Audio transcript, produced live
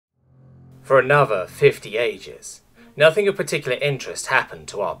For another 50 ages, nothing of particular interest happened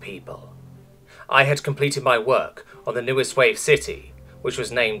to our people. I had completed my work on the newest wave city, which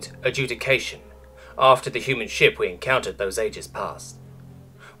was named Adjudication, after the human ship we encountered those ages past.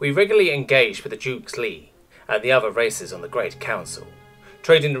 We regularly engaged with the Dukes Lee and the other races on the Great Council,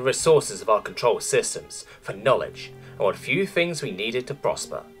 trading the resources of our control systems for knowledge and what few things we needed to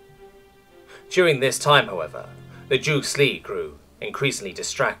prosper. During this time, however, the Dukes Lee grew increasingly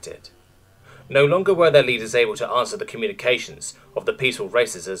distracted. No longer were their leaders able to answer the communications of the peaceful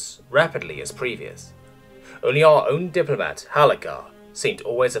races as rapidly as previous. Only our own diplomat, Hare, seemed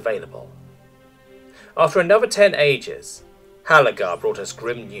always available. After another 10 ages, Hare brought us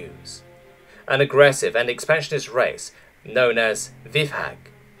grim news. An aggressive and expansionist race known as VIKING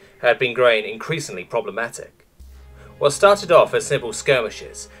had been growing increasingly problematic. What started off as simple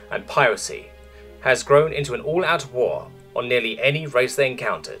skirmishes and piracy has grown into an all-out war on nearly any race they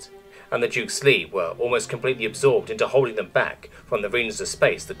encountered, and the Dukes Lee were almost completely absorbed into holding them back from the regions of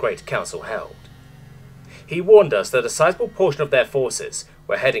space the Great Council held. He warned us that a sizable portion of their forces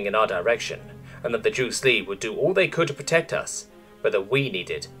were heading in our direction, and that the Dukes Lee would do all they could to protect us, but that we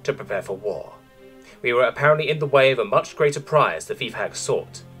needed to prepare for war. We were apparently in the way of a much greater prize the VIKING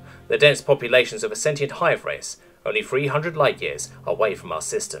sought, the dense populations of a sentient hive race only 300 light-years away from our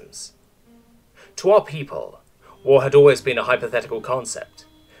systems. To our people, war had always been a hypothetical concept.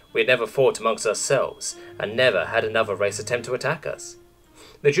 We had never fought amongst ourselves, and never had another race attempt to attack us.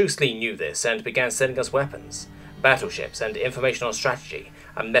 The Dukes Lee knew this and began sending us weapons, battleships, and information on strategy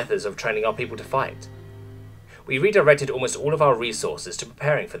and methods of training our people to fight. We redirected almost all of our resources to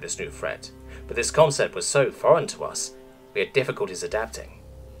preparing for this new threat, but this concept was so foreign to us, we had difficulties adapting.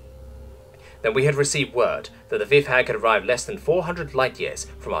 Then we had received word that the VIKING had arrived less than 400 light-years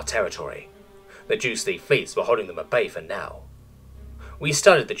from our territory. The Dukes Lee fleets were holding them at bay for now. We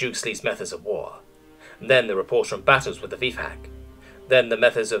studied the Dukes Lee's methods of war, then the reports from battles with the VIKING, then the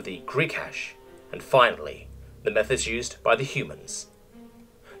methods of the Grikash, and finally, the methods used by the humans.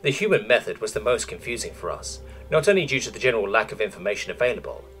 The human method was the most confusing for us, not only due to the general lack of information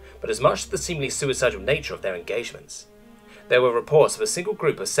available, but as much to the seemingly suicidal nature of their engagements. There were reports of a single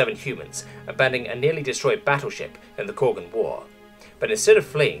group of 7 humans abandoning a nearly destroyed battleship in the Korgan War, but instead of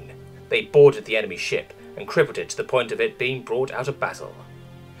fleeing, they boarded the enemy ship and crippled it to the point of it being brought out of battle.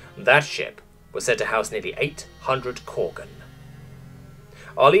 That ship was said to house nearly 800 Korgan.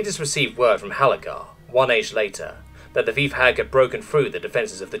 Our leaders received word from Hare, 1 age later, that the VIKING had broken through the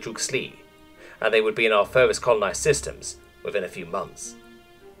defences of the Dukes Lee, and they would be in our furthest colonised systems within a few months.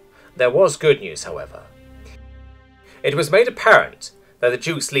 There was good news, however. It was made apparent that the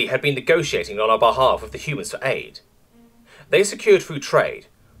Dukes Lee had been negotiating on our behalf with the humans for aid. They secured through trade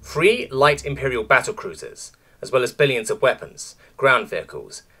 3 light Imperial battlecruisers, as well as billions of weapons, ground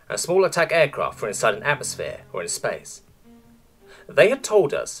vehicles, and small attack aircraft for inside an atmosphere or in space. They had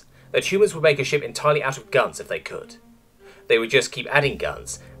told us that humans would make a ship entirely out of guns if they could. They would just keep adding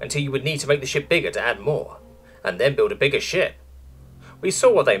guns until you would need to make the ship bigger to add more, and then build a bigger ship. We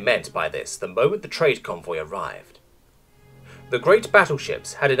saw what they meant by this the moment the trade convoy arrived. The great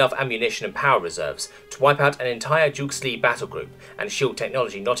battleships had enough ammunition and power reserves to wipe out an entire Dukes Lee battle group and shield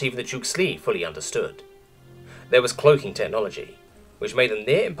technology not even the Dukes Lee fully understood. There was cloaking technology, which made them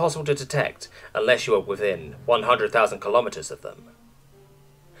near impossible to detect unless you were within 100,000 kilometers of them.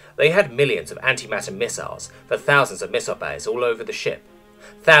 They had millions of antimatter missiles for thousands of missile bays all over the ship,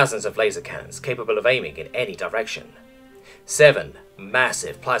 thousands of laser cannons capable of aiming in any direction, 7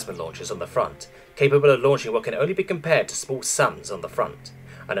 massive plasma launchers on the front, capable of launching what can only be compared to small suns on the front,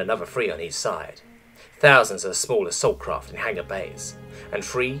 and another 3 on each side, thousands of small assault craft in hangar bays, and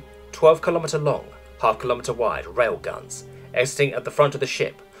 3 12-kilometer long, half-kilometer wide rail guns exiting at the front of the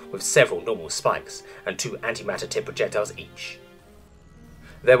ship with several normal spikes and 2 antimatter tip projectiles each.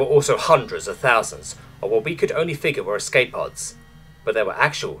 There were also hundreds of thousands of what we could only figure were escape pods, but there were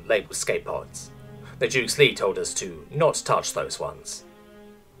actual labelled escape pods. The Dukes Lee told us to not touch those ones.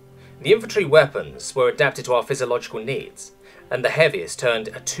 The infantry weapons were adapted to our physiological needs, and the heaviest turned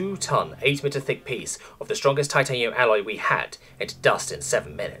a 2-ton, 8-meter thick piece of the strongest titanium alloy we had into dust in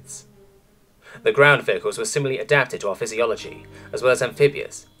 7 minutes. The ground vehicles were similarly adapted to our physiology, as well as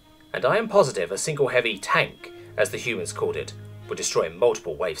amphibious, and I am positive a single heavy tank, as the humans called it, would destroy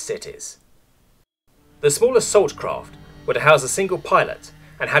multiple wave cities. The small assault craft would house a single pilot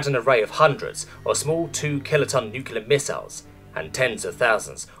and had an array of hundreds of small 2-kiloton nuclear missiles and tens of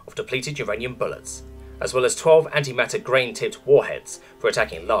thousands of depleted uranium bullets, as well as 12 antimatter grain-tipped warheads for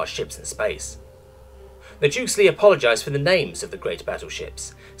attacking large ships in space. The Dukes Lee apologised for the names of the great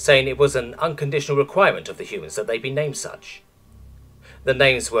battleships, saying it was an unconditional requirement of the humans that they be named such. The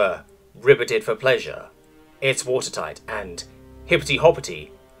names were Riveted for Pleasure, It's Watertight, and Hippity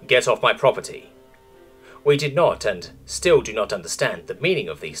Hoppity, Get Off My Property. We did not, and still do not understand the meaning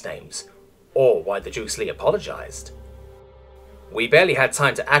of these names, or why the Juice Lee apologised. We barely had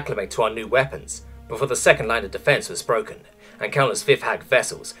time to acclimate to our new weapons before the second line of defence was broken, and countless Fifth Hag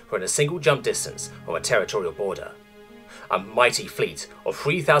vessels were in a single jump distance of a territorial border. A mighty fleet of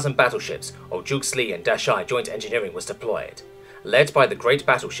 3,000 battleships of Juice Lee and Dashai joint engineering was deployed, led by the great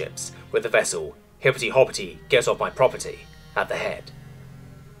battleships, with the vessel Hippity Hoppity Get Off My Property at the head.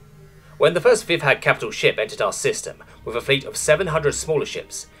 When the first Fifth Hag capital ship entered our system with a fleet of 700 smaller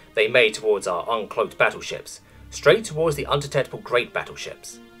ships, they made towards our uncloaked battleships, straight towards the undetectable great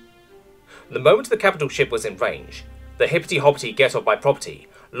battleships. The moment the capital ship was in range, the Hippity Hoppity Get Off My Property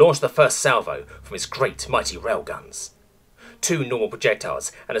launched the first salvo from its great mighty railguns. 2 normal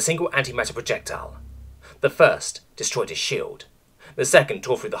projectiles and a single antimatter projectile. The first destroyed his shield. The second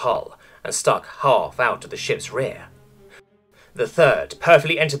tore through the hull and stuck half out to the ship's rear. The third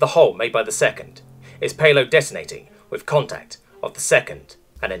perfectly entered the hole made by the second, its payload detonating with contact of the second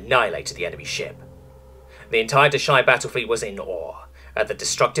and annihilated the enemy ship. The entire Dashai battle fleet was in awe at the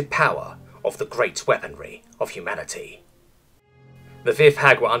destructive power of the great weaponry of humanity. The Fifth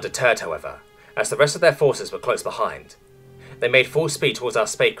Hag were undeterred, however, as the rest of their forces were close behind. They made full speed towards our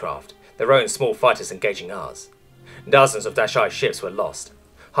spacecraft, their own small fighters engaging ours. Dozens of Dashai ships were lost,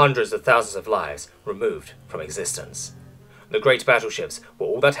 hundreds of thousands of lives removed from existence. The great battleships were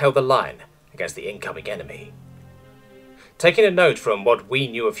all that held the line against the incoming enemy. Taking a note from what we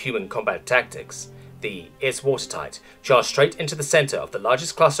knew of human combat tactics, the It's Watertight charged straight into the centre of the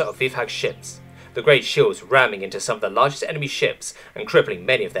largest cluster of Fifth Hag ships, the great shields ramming into some of the largest enemy ships and crippling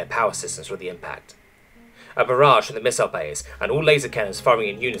many of their power systems with the impact. A barrage from the missile bays and all laser cannons firing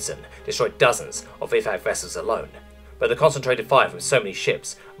in unison destroyed dozens of Fifth Hag vessels alone, but the concentrated fire from so many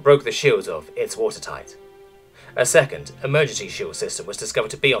ships broke the shields of It's Watertight. A second, emergency shield system was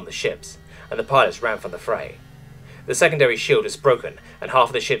discovered to be on the ships, and the pilots ran from the fray. The secondary shield was broken, and half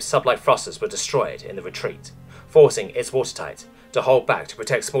of the ship's sublight thrusters were destroyed in the retreat, forcing It's Watertight to hold back to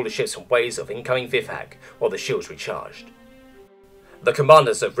protect smaller ships from waves of incoming Fifth Hag while the shields recharged. The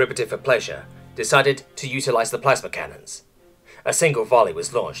commanders of Riveted for Pleasure decided to utilise the plasma cannons. A single volley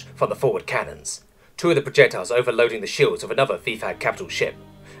was launched from the forward cannons, 2 of the projectiles overloading the shields of another Fifth Hag capital ship,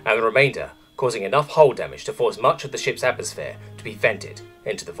 and the remainder causing enough hull damage to force much of the ship's atmosphere to be vented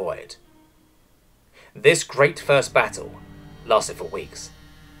into the void. This great first battle lasted for weeks.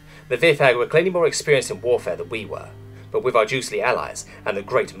 The Fifth Hag were clearly more experienced in warfare than we were, but with our Juice Lee allies and the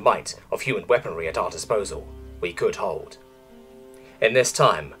great might of human weaponry at our disposal, we could hold. In this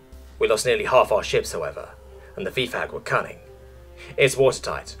time, we lost nearly half our ships, however, and the Fifth Hag were cunning. It's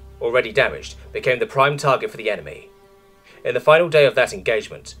Watertight, already damaged, became the prime target for the enemy. In the final day of that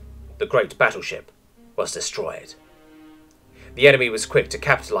engagement, the great battleship was destroyed. The enemy was quick to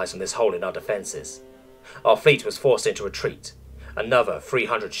capitalise on this hole in our defences. Our fleet was forced into retreat, another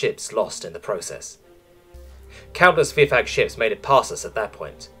 300 ships lost in the process. Countless Fifth Hag ships made it past us at that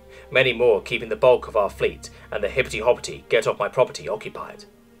point, many more keeping the bulk of our fleet and the Hippity Hoppity Get Off My Property occupied.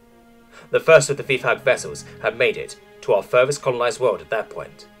 The first of the Fifth Hag vessels had made it to our furthest colonised world at that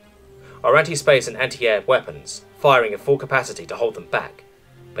point. Our anti-space and anti-air weapons firing at full capacity to hold them back,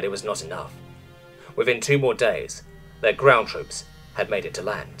 but it was not enough. Within 2 more days, their ground troops had made it to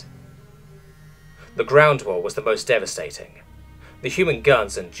land. The ground war was the most devastating. The human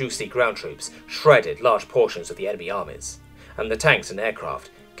guns and Juice Lee ground troops shredded large portions of the enemy armies, and the tanks and aircraft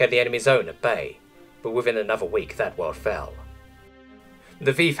kept the enemy's own at bay, but within another week that world fell.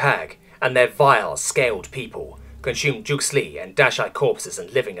 The Fifth Hag and their vile, scaled people consumed Juice Lee and Dashai corpses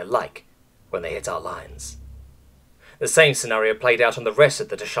and living alike when they hit our lines. The same scenario played out on the rest of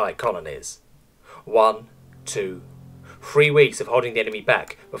the Dashai colonies. 1, 2, 3 weeks of holding the enemy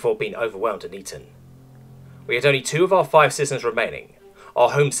back before being overwhelmed and eaten. We had only 2 of our 5 systems remaining, our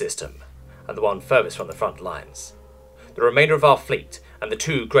home system and the one furthest from the front lines. The remainder of our fleet and the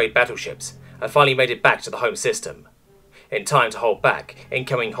 2 great battleships had finally made it back to the home system, in time to hold back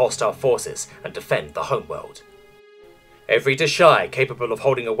incoming hostile forces and defend the homeworld. Every Dashai capable of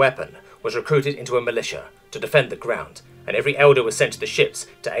holding a weapon was recruited into a militia to defend the ground, and every elder was sent to the ships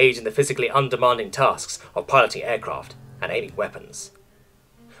to aid in the physically undemanding tasks of piloting aircraft and aiming weapons.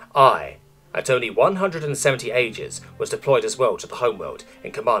 I, at only 170 ages, was deployed as well to the homeworld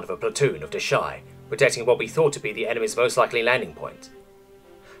in command of a platoon of Dashai, protecting what we thought to be the enemy's most likely landing point.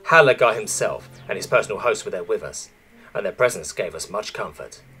 Hare himself and his personal host were there with us, and their presence gave us much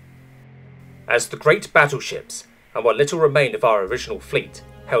comfort. As the great battleships and what little remained of our original fleet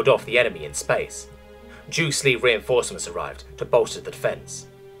held off the enemy in space, Juice Lee reinforcements arrived to bolster the defence.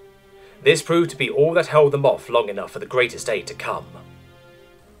 This proved to be all that held them off long enough for the greatest aid to come.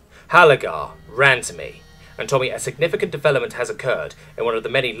 Halagar ran to me and told me a significant development has occurred in one of the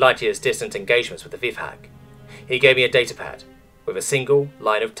many light-years distant engagements with the Vivhag. He gave me a datapad with a single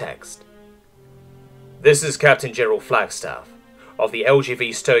line of text. This is Captain General Flagstaff of the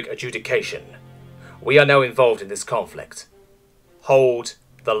LGV Stoic Adjudication. We are now involved in this conflict. Hold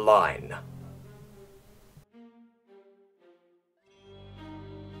the line.